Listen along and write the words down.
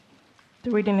The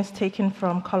reading is taken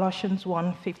from Colossians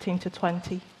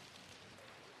 1:15-20.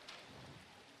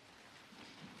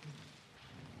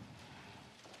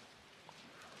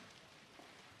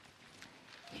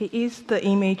 He is the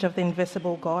image of the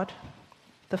invisible God,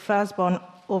 the firstborn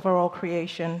over all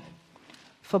creation.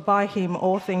 For by him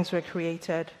all things were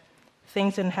created,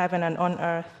 things in heaven and on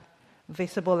earth,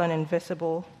 visible and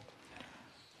invisible.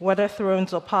 Whether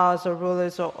thrones or powers or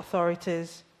rulers or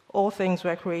authorities, all things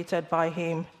were created by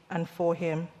him and for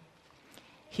him.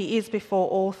 He is before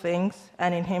all things,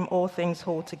 and in him all things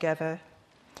hold together.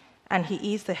 And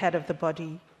he is the head of the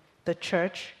body, the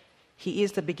church. He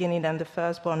is the beginning and the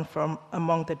firstborn from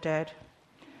among the dead,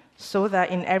 so that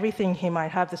in everything he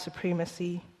might have the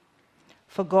supremacy.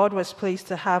 For God was pleased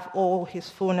to have all his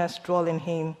fullness dwell in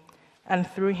him, and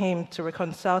through him to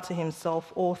reconcile to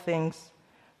himself all things,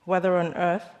 whether on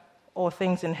earth or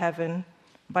things in heaven,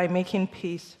 by making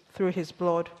peace through his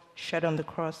blood shed on the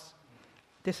cross.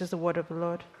 This is the word of the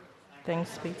Lord.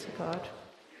 Thanks be to God.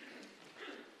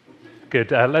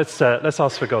 Good. Let's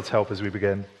ask for God's help as we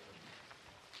begin.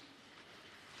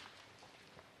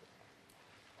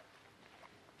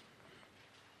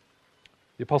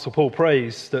 The Apostle Paul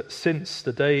prays that since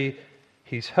the day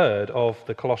he's heard of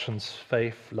the Colossians'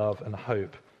 faith, love, and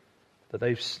hope, that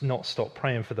they've not stopped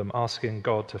praying for them, asking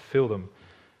God to fill them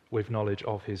with knowledge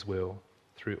of his will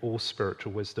through all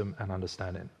spiritual wisdom and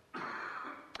understanding.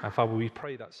 And Father, we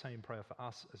pray that same prayer for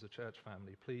us as a church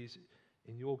family. Please,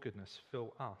 in your goodness,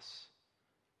 fill us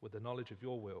with the knowledge of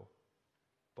your will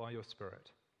by your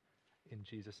Spirit. In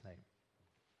Jesus' name,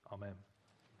 amen.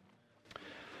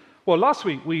 Well, last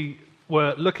week we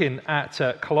were looking at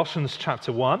Colossians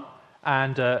chapter 1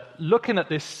 and looking at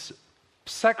this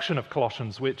section of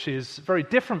Colossians, which is very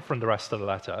different from the rest of the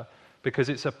letter because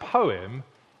it's a poem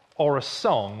or a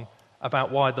song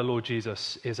about why the Lord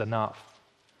Jesus is enough.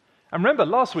 And remember,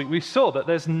 last week we saw that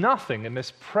there's nothing in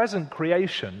this present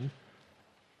creation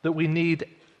that we need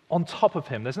on top of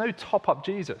him. There's no top-up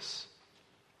Jesus.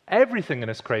 Everything in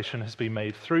this creation has been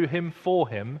made through him, for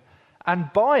him,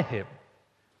 and by him.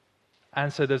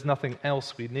 And so there's nothing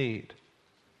else we need.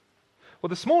 Well,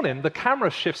 this morning, the camera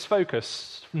shifts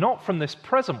focus not from this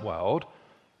present world,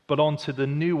 but onto the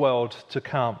new world to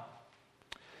come.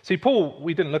 See, Paul,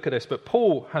 we didn't look at this, but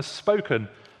Paul has spoken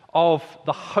of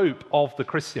the hope of the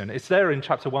Christian. It's there in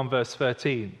chapter 1, verse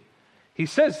 13. He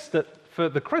says that for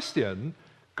the Christian,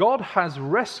 God has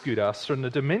rescued us from the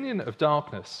dominion of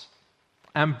darkness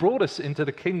and brought us into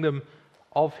the kingdom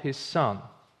of his Son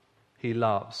he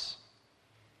loves.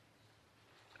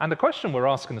 And the question we're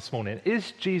asking this morning,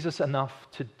 is Jesus enough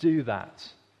to do that?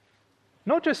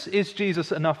 Not just is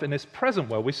Jesus enough in this present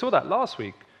world, we saw that last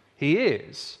week, he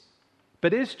is,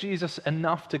 but is Jesus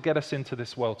enough to get us into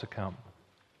this world to come?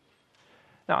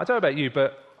 Now, I don't know about you,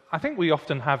 but I think we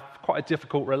often have quite a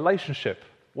difficult relationship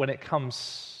when it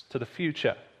comes to the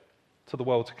future, to the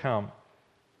world to come.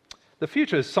 The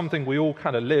future is something we all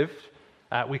kind of live.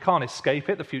 We can't escape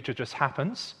it. The future just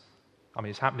happens. I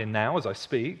mean, it's happening now as I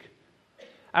speak.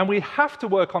 And we have to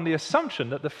work on the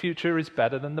assumption that the future is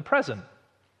better than the present.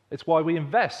 It's why we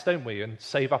invest, don't we, and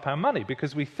save up our money,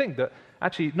 because we think that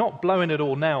actually not blowing it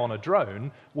all now on a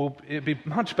drone, it'd be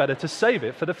much better to save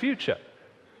it for the future.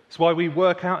 It's why we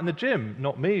work out in the gym,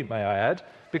 not me, may I add,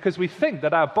 because we think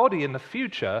that our body in the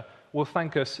future will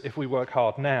thank us if we work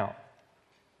hard now.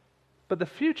 But the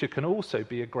future can also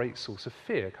be a great source of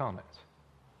fear, can't it?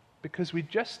 Because we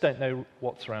just don't know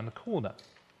what's around the corner.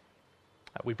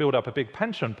 We build up a big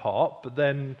pension pot, but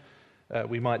then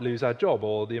we might lose our job,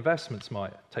 or the investments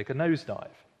might take a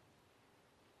nosedive.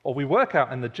 Or we work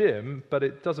out in the gym, but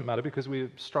it doesn't matter because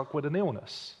we're struck with an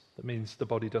illness. That means the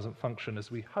body doesn't function as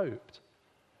we hoped.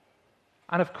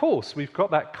 And of course, we've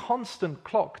got that constant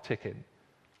clock ticking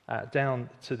down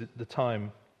to the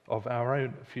time of our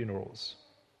own funerals.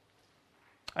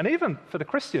 And even for the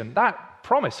Christian, that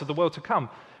promise of the world to come,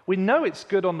 we know it's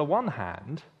good on the one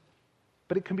hand,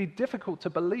 but it can be difficult to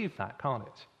believe that, can't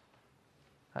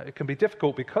it? It can be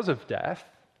difficult because of death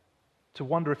to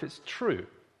wonder if it's true.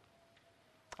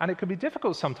 And it can be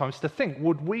difficult sometimes to think,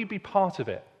 would we be part of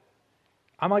it?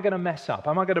 Am I going to mess up?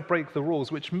 Am I going to break the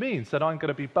rules? Which means that I'm going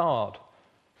to be barred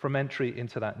from entry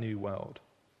into that new world.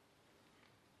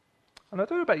 And I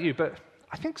don't know about you, but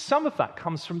I think some of that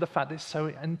comes from the fact that it's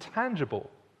so intangible.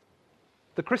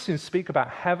 The Christians speak about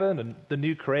heaven and the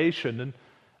new creation, and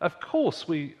of course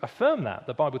we affirm that.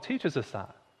 The Bible teaches us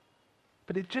that.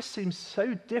 But it just seems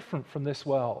so different from this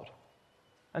world.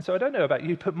 And so I don't know about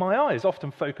you, but my eyes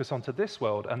often focus onto this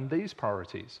world and these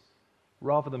priorities,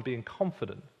 rather than being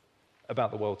confident about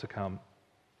the world to come.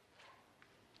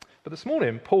 But this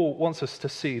morning, Paul wants us to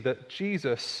see that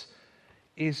Jesus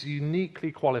is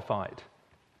uniquely qualified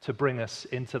to bring us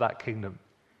into that kingdom.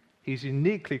 He's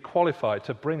uniquely qualified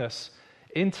to bring us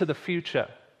into the future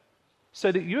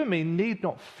so that you and me need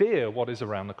not fear what is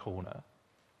around the corner,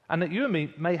 and that you and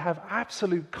me may have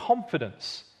absolute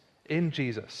confidence in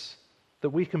Jesus,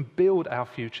 that we can build our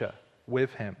future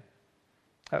with him.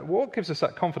 What gives us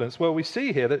that confidence? Well, we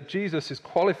see here that Jesus is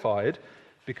qualified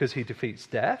because he defeats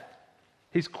death.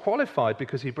 He's qualified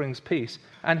because he brings peace.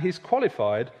 And he's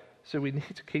qualified, so we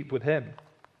need to keep with him.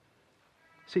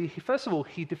 See, first of all,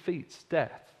 he defeats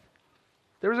death.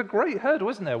 There is a great hurdle,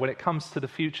 isn't there, when it comes to the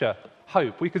future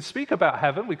hope. We could speak about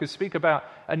heaven, we could speak about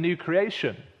a new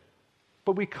creation,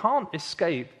 but we can't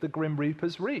escape the Grim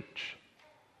Reaper's reach.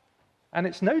 And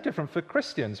it's no different for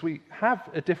Christians. We have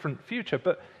a different future,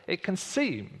 but it can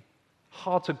seem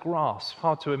hard to grasp,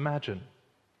 hard to imagine.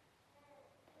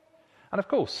 And of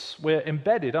course, we're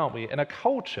embedded, aren't we, in a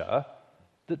culture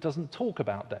that doesn't talk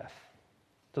about death,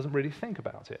 doesn't really think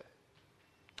about it.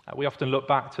 We often look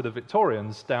back to the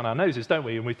Victorians down our noses, don't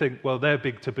we? And we think, well, their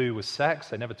big taboo was sex.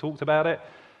 They never talked about it.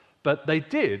 But they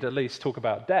did at least talk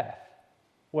about death,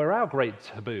 where our great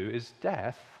taboo is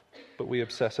death, but we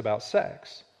obsess about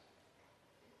sex.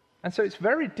 And so it's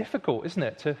very difficult, isn't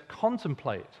it, to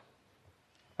contemplate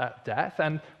death.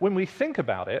 And when we think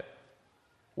about it,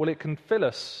 well, it can fill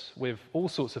us with all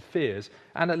sorts of fears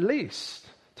and at least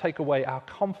take away our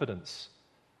confidence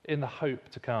in the hope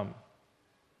to come.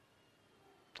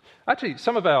 Actually,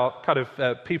 some of our kind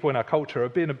of people in our culture are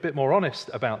being a bit more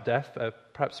honest about death,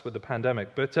 perhaps with the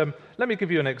pandemic. But let me give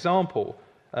you an example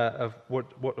of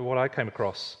what I came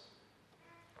across.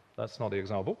 That's not the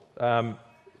example. Have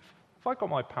I got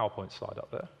my PowerPoint slide up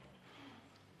there?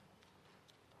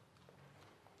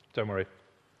 Don't worry.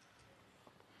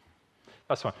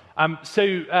 That's fine.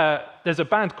 So there's a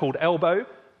band called Elbow,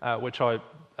 which I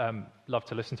love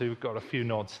to listen to. We've got a few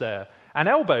nods there. And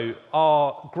Elbow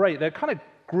are great. They're kind of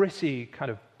gritty,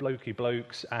 kind of blokey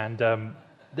blokes, and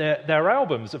their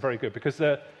albums are very good because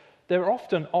they're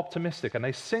often optimistic, and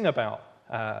they sing about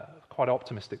quite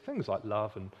optimistic things like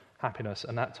love and happiness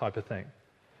and that type of thing.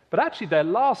 But actually, their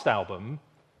last album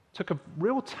took a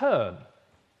real turn.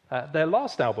 Their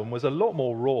last album was a lot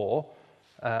more raw,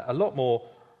 a lot more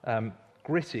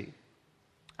gritty.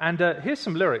 And here's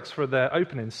some lyrics for their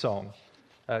opening song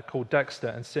called Dexter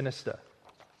and Sinister.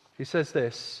 He says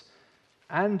this,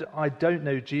 "And I don't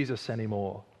know Jesus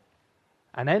anymore.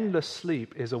 An endless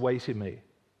sleep is awaiting me.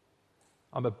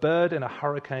 I'm a bird in a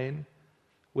hurricane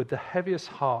with the heaviest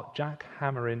heart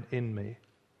jackhammering in me.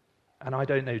 And I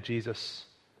don't know Jesus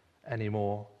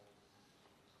anymore."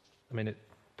 I mean, it's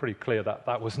pretty clear that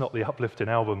that was not the uplifting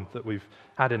album that we've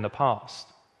had in the past.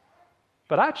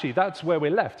 But actually, that's where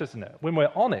we're left, isn't it? When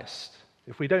we're honest,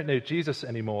 if we don't know Jesus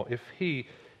anymore, if he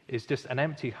is just an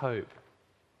empty hope,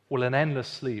 well, an endless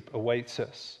sleep awaits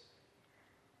us.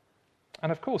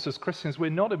 And of course, as Christians, we're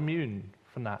not immune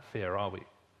from that fear, are we?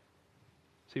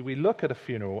 See, we look at a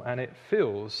funeral and it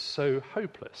feels so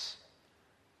hopeless.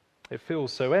 It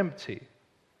feels so empty.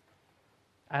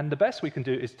 And the best we can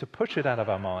do is to push it out of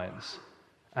our minds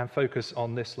and focus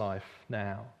on this life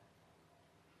now.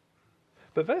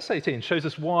 But verse 18 shows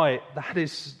us why that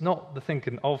is not the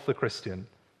thinking of the Christian.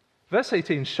 Verse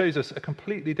 18 shows us a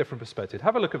completely different perspective.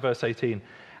 Have a look at verse 18.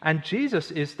 "And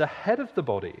Jesus is the head of the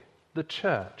body, the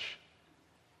church.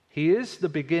 He is the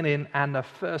beginning and the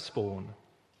firstborn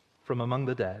from among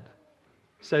the dead,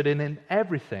 so that in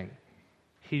everything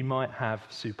he might have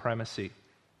supremacy."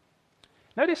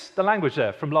 Notice the language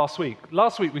there from last week.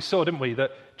 Last week we saw, didn't we,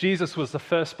 that Jesus was the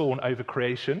firstborn over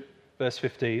creation, verse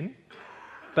 15.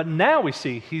 But now we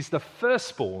see he's the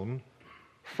firstborn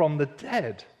from the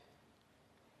dead.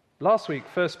 Last week,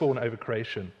 firstborn over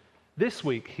creation. This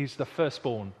week, he's the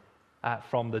firstborn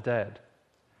from the dead.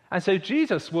 And so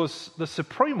Jesus was the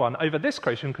supreme one over this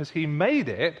creation because he made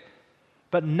it,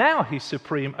 but now he's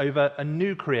supreme over a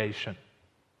new creation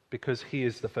because he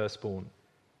is the firstborn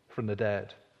from the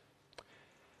dead.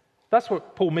 That's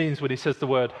what Paul means when he says the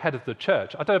word head of the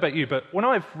church. I don't know about you, but when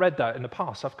I've read that in the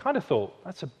past, I've kind of thought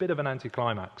that's a bit of an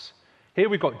anticlimax. Here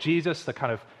we've got Jesus, the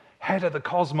kind of head of the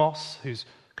cosmos, who's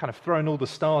kind of thrown all the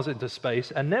stars into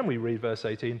space, and then we read verse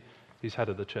 18, he's head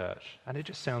of the church. And it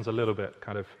just sounds a little bit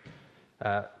kind of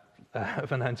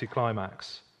an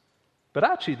anticlimax. But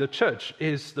actually, the church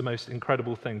is the most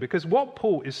incredible thing, because what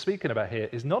Paul is speaking about here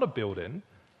is not a building,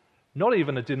 not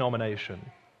even a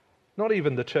denomination, not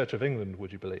even the Church of England,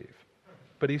 would you believe?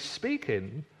 But he's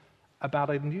speaking about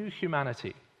a new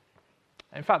humanity.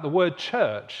 In fact, the word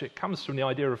church, it comes from the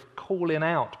idea of calling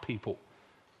out people.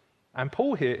 And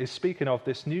Paul here is speaking of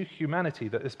this new humanity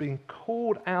that is being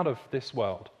called out of this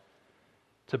world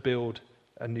to build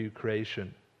a new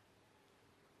creation.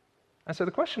 And so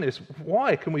the question is,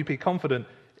 why can we be confident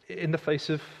in the face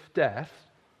of death?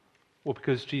 Well,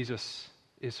 because Jesus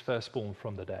is firstborn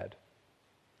from the dead.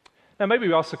 Now, maybe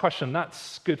we ask the question,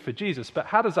 that's good for Jesus, but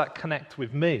how does that connect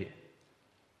with me?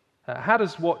 How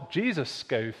does what Jesus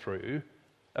go through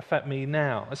affect me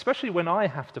now, especially when I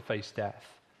have to face death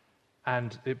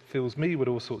and it fills me with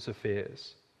all sorts of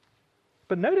fears?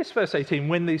 But notice verse 18,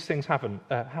 when these things happen.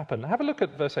 Have a look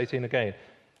at verse 18 again,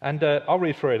 and I'll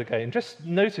read through it again. Just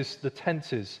notice the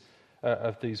tenses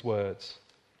of these words.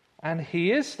 And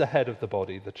he is the head of the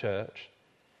body, the church.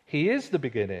 He is the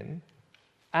beginning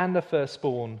and the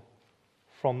firstborn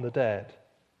from the dead.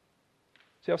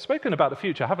 See, I've spoken about the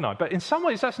future, haven't I? But in some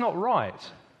ways that's not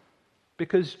right,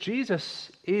 because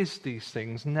Jesus is these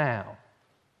things now.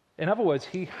 In other words,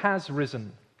 he has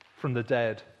risen from the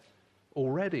dead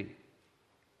already.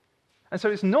 And so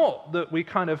it's not that we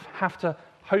kind of have to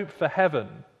hope for heaven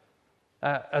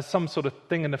as some sort of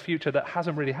thing in the future that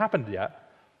hasn't really happened yet.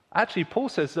 Actually, Paul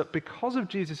says that because of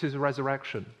Jesus'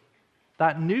 resurrection,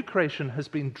 that new creation has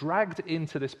been dragged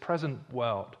into this present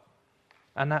world.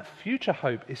 And that future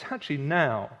hope is actually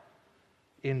now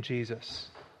in Jesus.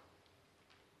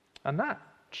 And that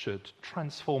should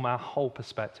transform our whole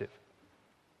perspective.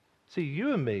 See,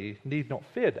 you and me need not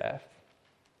fear death,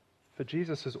 for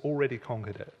Jesus has already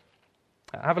conquered it.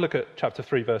 Have a look at chapter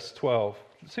 3, verse 12.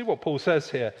 See what Paul says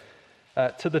here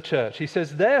to the church. He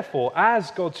says, therefore,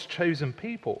 as God's chosen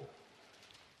people,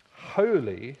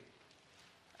 holy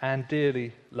and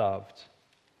dearly loved.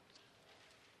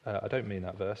 I don't mean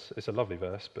that verse. It's a lovely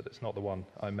verse, but it's not the one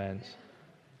I meant.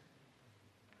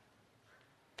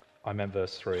 I meant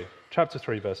verse 3. Chapter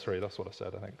 3, verse 3. That's what I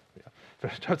said, I think. Yeah.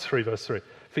 Chapter 3, verse 3.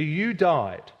 For you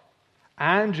died,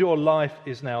 and your life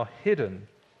is now hidden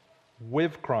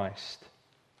with Christ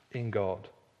in God.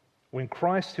 When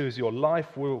Christ, who is your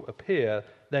life, will appear,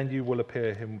 then you will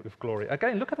appear him with glory.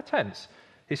 Again, look at the tense.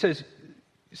 He says,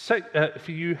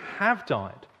 for you have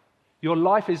died. Your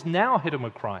life is now hidden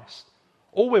with Christ.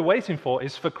 All we're waiting for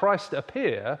is for Christ to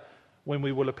appear when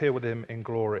we will appear with him in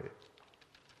glory.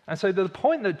 And so the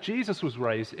point that Jesus was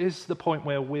raised is the point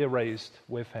where we're raised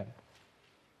with him.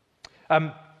 I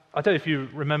don't know if you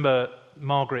remember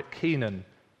Margaret Keenan,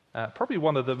 probably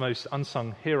one of the most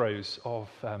unsung heroes of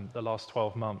the last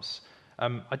 12 months.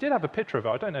 I did have a picture of her.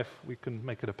 I don't know if we can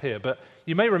make it appear, but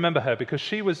you may remember her because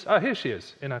she was, here she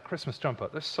is, in a Christmas jumper.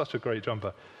 That's such a great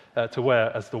jumper to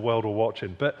wear as the world were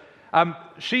watching. But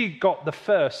she got the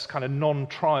first kind of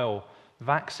non-trial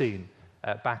vaccine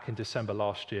back in December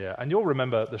last year. And you'll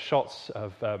remember the shots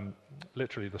of,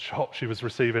 literally the shot she was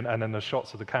receiving and then the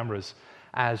shots of the cameras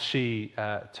as she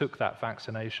took that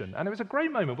vaccination. And it was a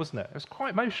great moment, wasn't it? It was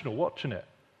quite emotional watching it.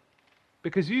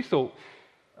 Because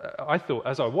I thought,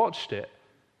 as I watched it,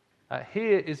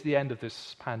 here is the end of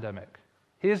this pandemic.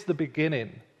 Here's the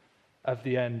beginning of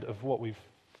the end of what we've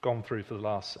gone through for the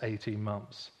last 18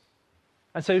 months.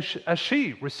 And so as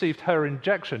she received her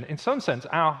injection, in some sense,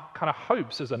 our kind of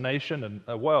hopes as a nation and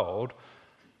a world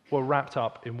were wrapped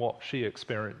up in what she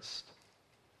experienced.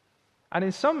 And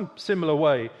in some similar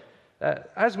way,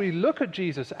 as we look at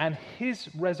Jesus and his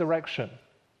resurrection,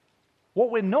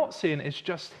 what we're not seeing is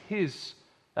just his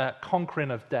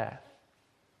conquering of death,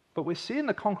 but we're seeing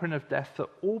the conquering of death for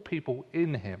all people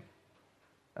in him.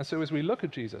 And so as we look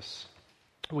at Jesus,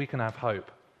 we can have hope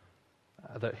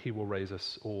that he will raise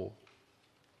us all.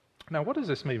 Now, what does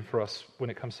this mean for us when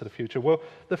it comes to the future? Well,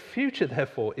 the future,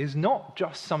 therefore, is not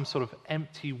just some sort of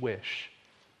empty wish.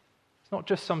 It's not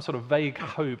just some sort of vague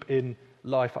hope in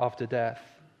life after death.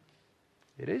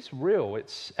 It is real.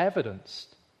 It's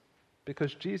evidenced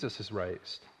because Jesus is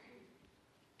raised.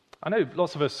 I know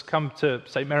lots of us come to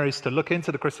St. Mary's to look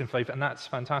into the Christian faith, and that's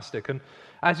fantastic. And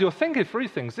as you're thinking through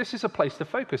things, this is a place to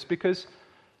focus because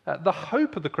the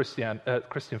hope of the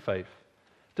Christian faith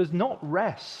does not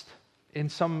rest in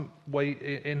some way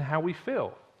in how we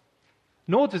feel.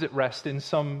 Nor does it rest in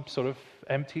some sort of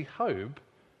empty hope,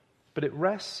 but it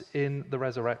rests in the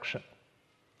resurrection.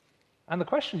 And the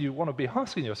question you want to be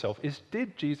asking yourself is,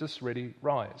 did Jesus really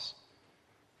rise?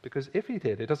 Because if he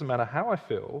did, it doesn't matter how I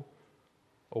feel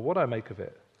or what I make of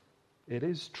it. It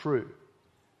is true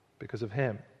because of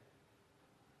him.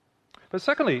 But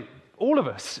secondly, all of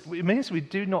us, it means we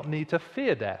do not need to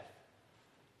fear death.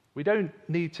 We don't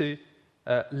need to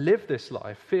live this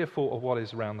life fearful of what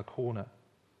is around the corner,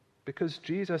 because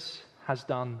Jesus has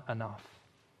done enough.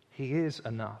 He is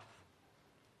enough.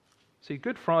 See,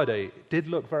 Good Friday did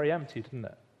look very empty, didn't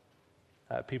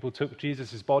it? People took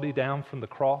Jesus' body down from the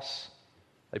cross.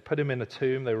 They put him in a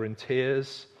tomb. They were in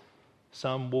tears.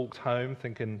 Some walked home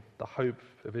thinking the hope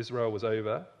of Israel was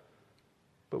over.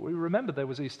 But we remember there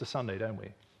was Easter Sunday, don't we?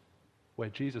 Where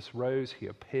Jesus rose, he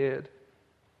appeared.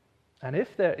 And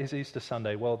if there is Easter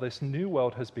Sunday, well, this new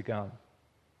world has begun.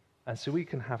 And so we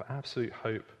can have absolute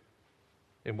hope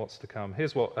in what's to come.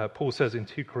 Here's what Paul says in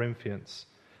 2 Corinthians.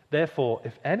 Therefore,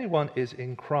 if anyone is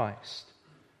in Christ,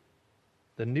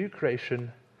 the new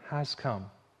creation has come.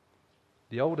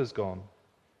 The old is gone.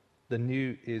 The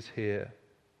new is here.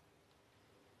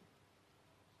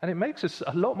 And it makes us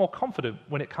a lot more confident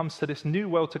when it comes to this new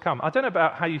world to come. I don't know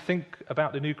about how you think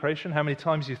about the new creation, how many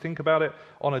times you think about it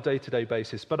on a day-to-day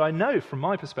basis, but I know from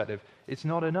my perspective, it's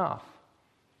not enough.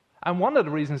 And one of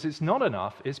the reasons it's not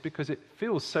enough is because it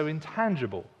feels so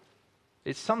intangible.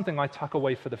 It's something I tuck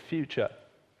away for the future.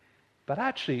 But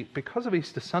actually, because of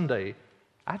Easter Sunday,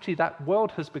 actually that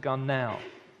world has begun now,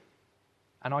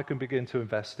 and I can begin to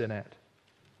invest in it.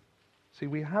 See,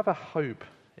 we have a hope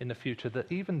in the future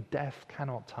that even death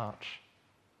cannot touch.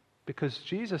 Because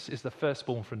Jesus is the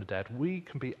firstborn from the dead, we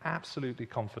can be absolutely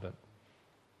confident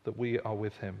that we are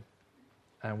with him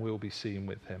and will be seen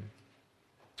with him.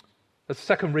 There's a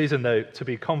second reason, though, to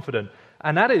be confident,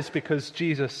 and that is because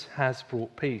Jesus has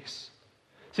brought peace.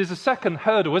 So there's a second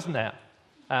hurdle, isn't there,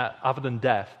 other than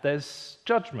death? There's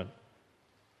judgment.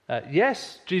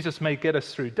 Yes, Jesus may get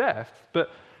us through death, but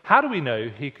how do we know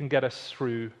he can get us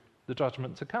through the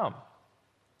judgment to come?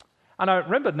 And I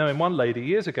remember knowing one lady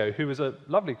years ago who was a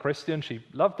lovely Christian. She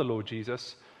loved the Lord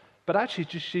Jesus, but actually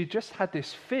she just had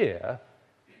this fear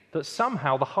that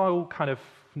somehow the whole kind of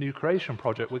new creation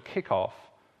project would kick off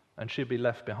and she'd be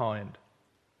left behind.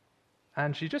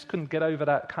 And she just couldn't get over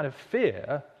that kind of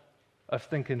fear of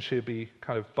thinking she'd be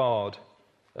kind of barred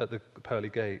at the pearly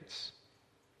gates.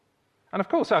 And of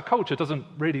course, our culture doesn't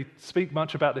really speak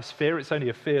much about this fear. It's only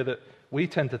a fear that we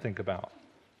tend to think about.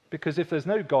 Because if there's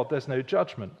no God, there's no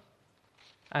judgment.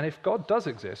 And if God does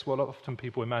exist, well, often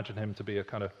people imagine him to be a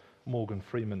kind of Morgan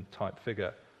Freeman type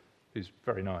figure who's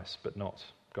very nice, but not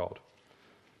God.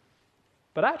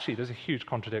 But actually, there's a huge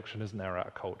contradiction, isn't there, in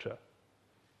our culture?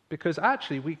 Because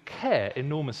actually, we care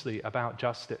enormously about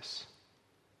justice.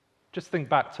 Just think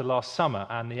back to last summer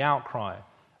and the outcry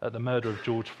at the murder of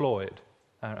George Floyd,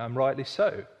 and rightly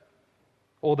so.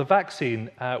 Or the vaccine,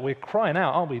 we're crying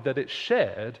out, aren't we, that it's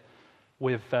shared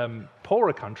with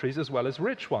poorer countries as well as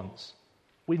rich ones.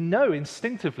 We know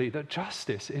instinctively that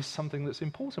justice is something that's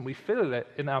important. We feel it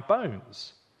in our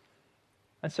bones.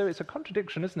 And so it's a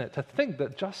contradiction, isn't it, to think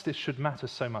that justice should matter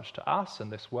so much to us in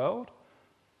this world,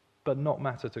 but not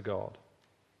matter to God.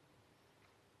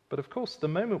 But of course, the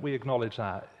moment we acknowledge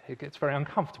that, it gets very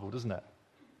uncomfortable, doesn't it?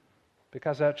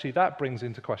 Because actually that brings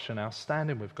into question our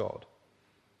standing with God.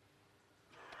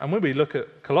 And when we look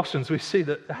at Colossians, we see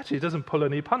that actually it doesn't pull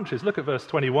any punches. Look at verse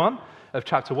 21 of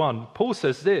chapter 1. Paul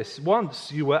says this,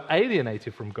 once you were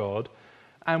alienated from God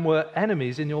and were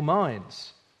enemies in your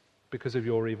minds because of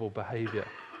your evil behavior.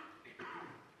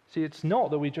 See, it's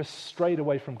not that we just strayed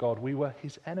away from God, we were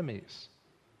his enemies.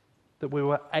 That we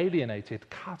were alienated,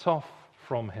 cut off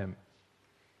from him.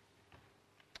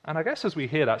 And I guess as we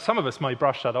hear that, some of us may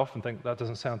brush that off and think that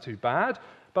doesn't sound too bad.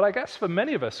 But I guess for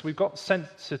many of us, we've got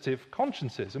sensitive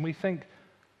consciences, and we think,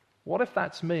 what if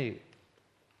that's me?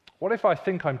 What if I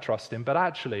think I'm trusting, but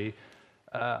actually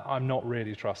I'm not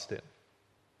really trusting?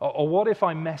 Or what if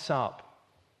I mess up?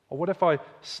 Or what if I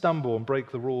stumble and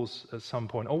break the rules at some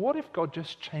point? Or what if God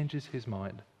just changes his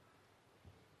mind?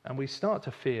 And we start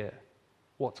to fear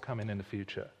what's coming in the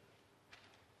future.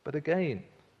 But again,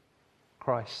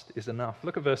 Christ is enough.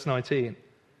 Look at verse 19.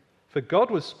 For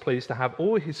God was pleased to have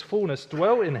all his fullness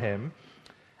dwell in him,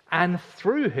 and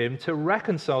through him to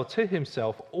reconcile to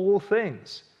himself all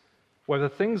things, whether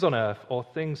things on earth or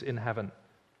things in heaven,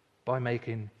 by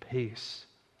making peace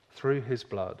through his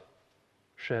blood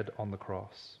shed on the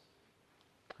cross.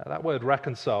 That word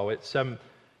reconcile, it's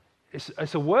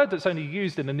a word that's only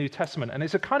used in the New Testament, and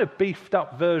it's a kind of beefed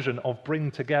up version of bring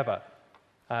together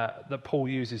that Paul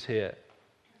uses here.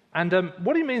 And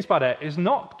what he means by that is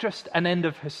not just an end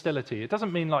of hostility. It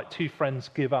doesn't mean like two friends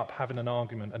give up having an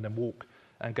argument and then walk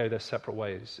and go their separate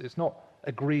ways. It's not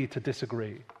agree to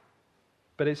disagree.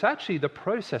 But it's actually the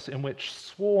process in which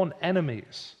sworn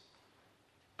enemies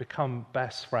become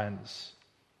best friends.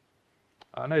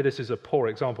 I know this is a poor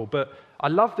example, but I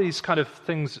love these kind of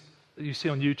things that you see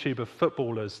on YouTube of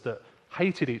footballers that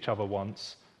hated each other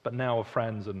once, but now are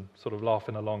friends and sort of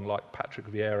laughing along, like Patrick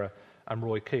Vieira and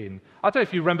Roy Keane. I don't know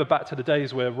if you remember back to the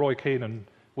days where Roy Keane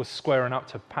was squaring up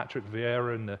to Patrick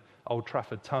Vieira in the Old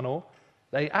Trafford tunnel.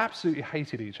 They absolutely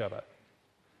hated each other.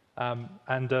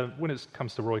 And when it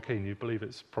comes to Roy Keane, you believe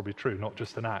it's probably true, not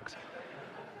just an act.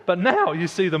 But now you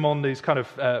see them on these kind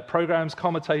of programs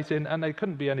commentating, and they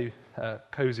couldn't be any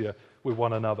cozier with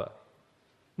one another.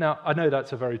 Now, I know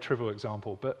that's a very trivial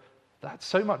example, but that's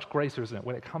so much greater, isn't it,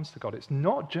 when it comes to God? It's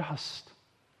not just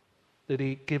that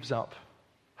he gives up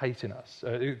hating us,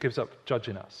 he gives up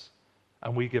judging us,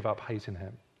 and we give up hating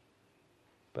him.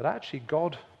 But actually,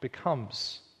 God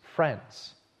becomes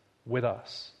friends with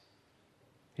us.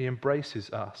 He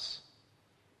embraces us.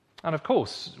 And of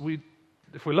course,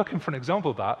 if we're looking for an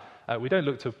example of that, we don't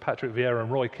look to Patrick Vieira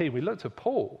and Roy Keane, we look to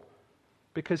Paul,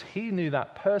 because he knew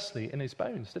that personally in his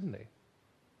bones, didn't he?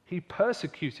 He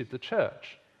persecuted the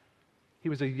church. He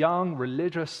was a young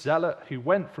religious zealot who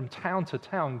went from town to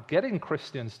town getting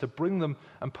Christians to bring them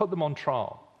and put them on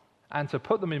trial and to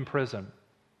put them in prison.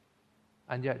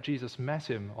 And yet Jesus met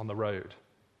him on the road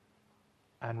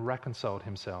and reconciled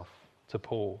himself to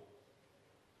Paul.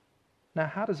 Now,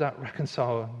 how does that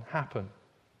reconcile happen?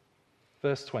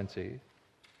 Verse 20,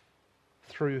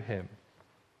 through him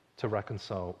to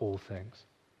reconcile all things.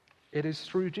 It is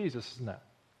through Jesus, isn't it?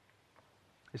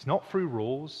 It's not through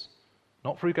rules,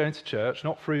 not through going to church,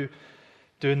 not through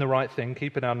doing the right thing,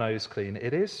 keeping our nose clean.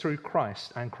 It is through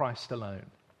Christ and Christ alone.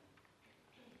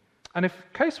 And in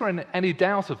case we're in any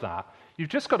doubt of that, you've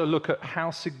just got to look at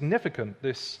how significant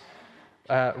this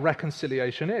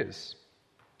reconciliation is.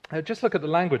 Just look at the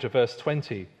language of verse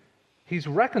 20. He's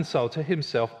reconciled to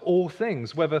himself all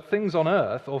things, whether things on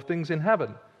earth or things in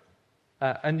heaven.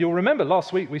 And you'll remember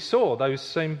last week we saw those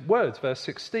same words, verse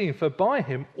 16. For by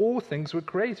him all things were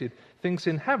created, things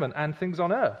in heaven and things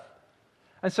on earth.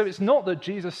 And so it's not that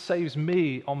Jesus saves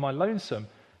me on my lonesome.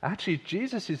 Actually,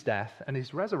 Jesus' death and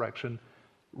his resurrection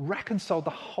reconciled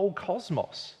the whole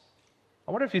cosmos.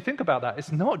 I wonder if you think about that.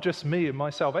 It's not just me and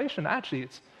my salvation. Actually,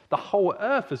 it's the whole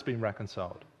earth has been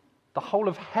reconciled. The whole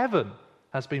of heaven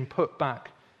has been put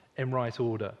back in right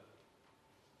order.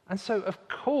 And so, of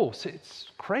course,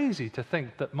 it's crazy to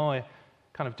think that my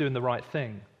kind of doing the right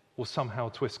thing will somehow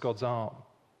twist God's arm.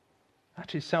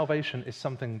 Actually, salvation is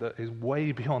something that is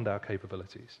way beyond our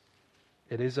capabilities.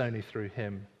 It is only through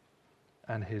him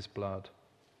and his blood.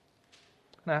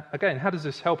 Now, again, how does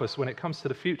this help us when it comes to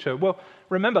the future? Well,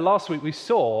 remember last week we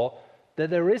saw that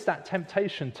there is that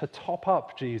temptation to top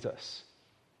up Jesus.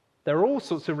 There are all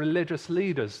sorts of religious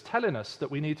leaders telling us that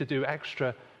we need to do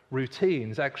extra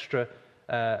routines, extra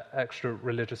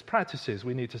religious practices.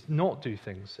 We need to not do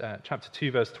things. Chapter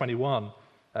 2, verse 21,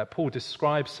 Paul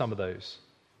describes some of those.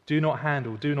 Do not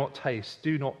handle, do not taste,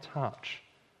 do not touch.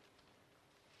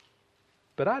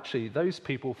 But actually, those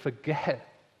people forget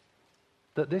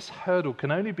that this hurdle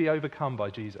can only be overcome by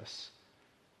Jesus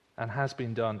and has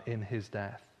been done in his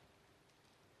death.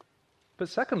 But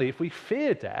secondly, if we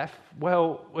fear death,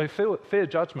 we fear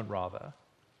judgment rather,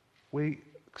 we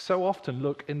so often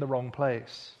look in the wrong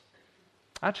place.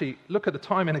 Actually, look at the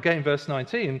timing again, verse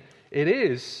 19. It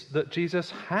is that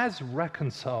Jesus has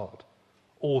reconciled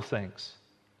all things.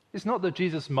 It's not that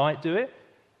Jesus might do it.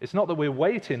 It's not that we're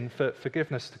waiting for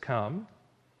forgiveness to come.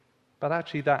 But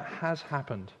actually, that has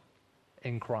happened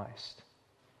in Christ.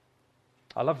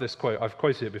 I love this quote. I've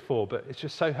quoted it before, but it's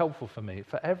just so helpful for me.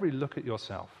 For every look at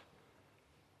yourself,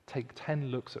 take 10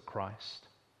 looks at Christ.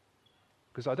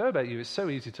 Because I don't know about you, it's so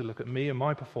easy to look at me and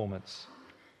my performance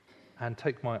and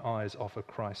take my eyes off of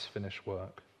Christ's finished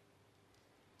work.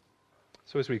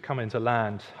 So as we come into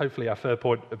land, hopefully our third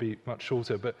point will be much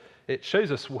shorter, but it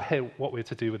shows us what we're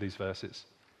to do with these verses.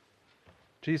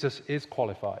 Jesus is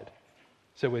qualified,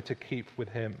 so we're to keep with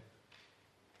him.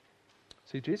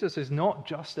 See, Jesus is not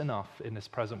just enough in this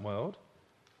present world.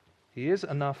 He is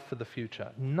enough for the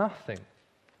future. Nothing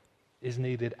is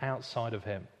needed outside of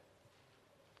him.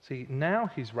 See, now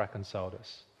he's reconciled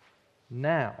us.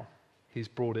 Now he's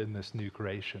brought in this new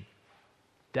creation.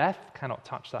 Death cannot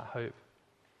touch that hope.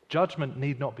 Judgment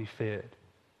need not be feared.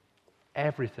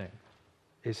 Everything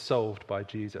is solved by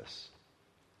Jesus.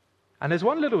 And there's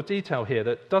one little detail here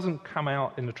that doesn't come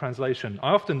out in the translation.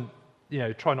 I often,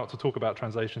 try not to talk about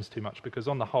translations too much because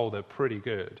on the whole they're pretty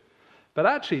good. But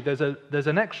actually there's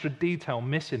an extra detail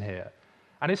missing here.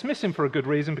 And it's missing for a good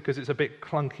reason because it's a bit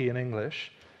clunky in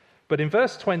English. But in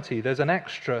verse 20 there's an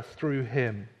extra through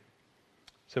him.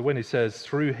 So when he says,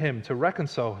 through him to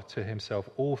reconcile to himself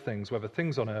all things, whether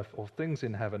things on earth or things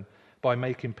in heaven, by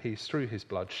making peace through his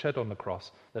blood shed on the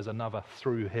cross, there's another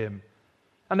through him.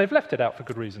 And they've left it out for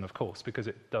good reason, of course, because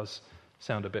it does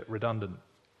sound a bit redundant.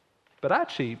 But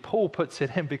actually, Paul puts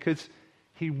it in because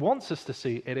he wants us to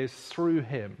see it is through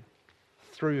him.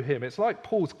 Through him. It's like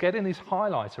Paul's getting his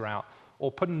highlighter out,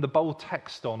 or putting the bold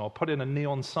text on, or putting a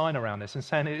neon sign around this and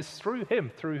saying it is through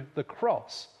him, through the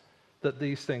cross, that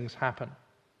these things happen.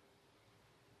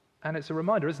 And it's a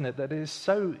reminder, isn't it, that it is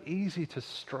so easy to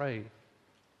stray,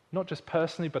 not just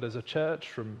personally, but as a church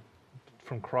from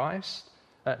Christ,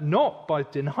 not by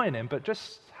denying him, but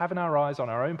just having our eyes on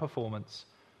our own performance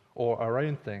or our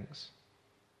own things.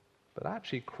 But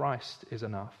actually, Christ is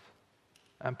enough.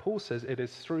 And Paul says it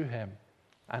is through him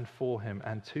and for him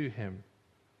and to him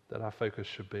that our focus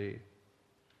should be.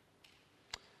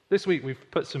 This week, we've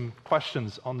put some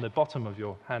questions on the bottom of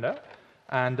your handout.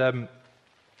 And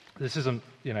this isn't,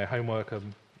 homework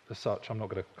as such. I'm not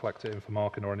going to collect it in for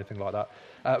marking or anything like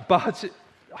that. But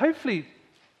hopefully,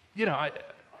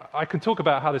 I can talk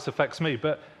about how this affects me,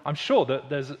 but I'm sure that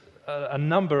there's a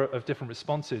number of different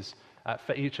responses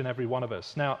for each and every one of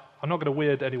us. Now, I'm not going to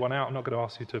weird anyone out. I'm not going to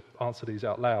ask you to answer these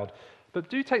out loud. But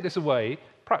do take this away.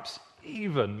 Perhaps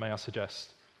even, may I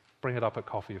suggest, bring it up at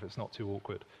coffee if it's not too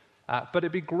awkward. But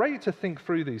it'd be great to think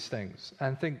through these things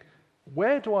and think,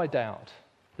 where do I doubt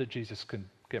that Jesus can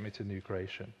get me to new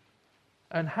creation?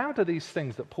 And how do these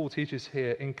things that Paul teaches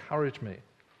here encourage me?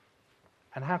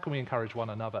 And how can we encourage one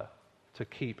another to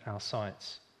keep our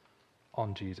sights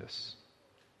on Jesus?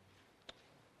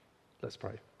 Let's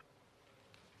pray.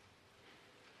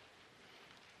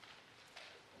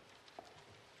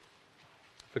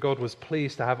 For God was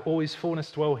pleased to have all his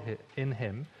fullness dwell in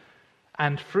him,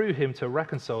 and through him to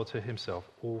reconcile to himself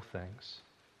all things.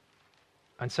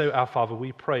 And so, our Father,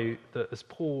 we pray that as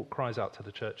Paul cries out to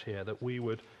the church here, that we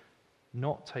would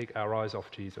not take our eyes off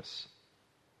Jesus,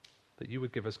 that you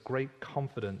would give us great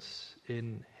confidence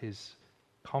in his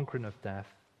conquering of death,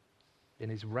 in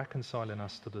his reconciling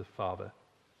us to the Father.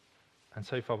 And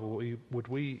so, Father, would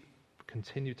we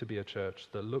continue to be a church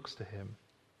that looks to him,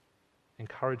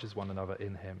 encourages one another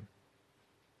in him,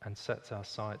 and sets our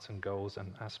sights and goals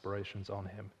and aspirations on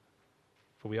him.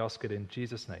 For we ask it in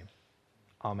Jesus' name.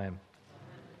 Amen.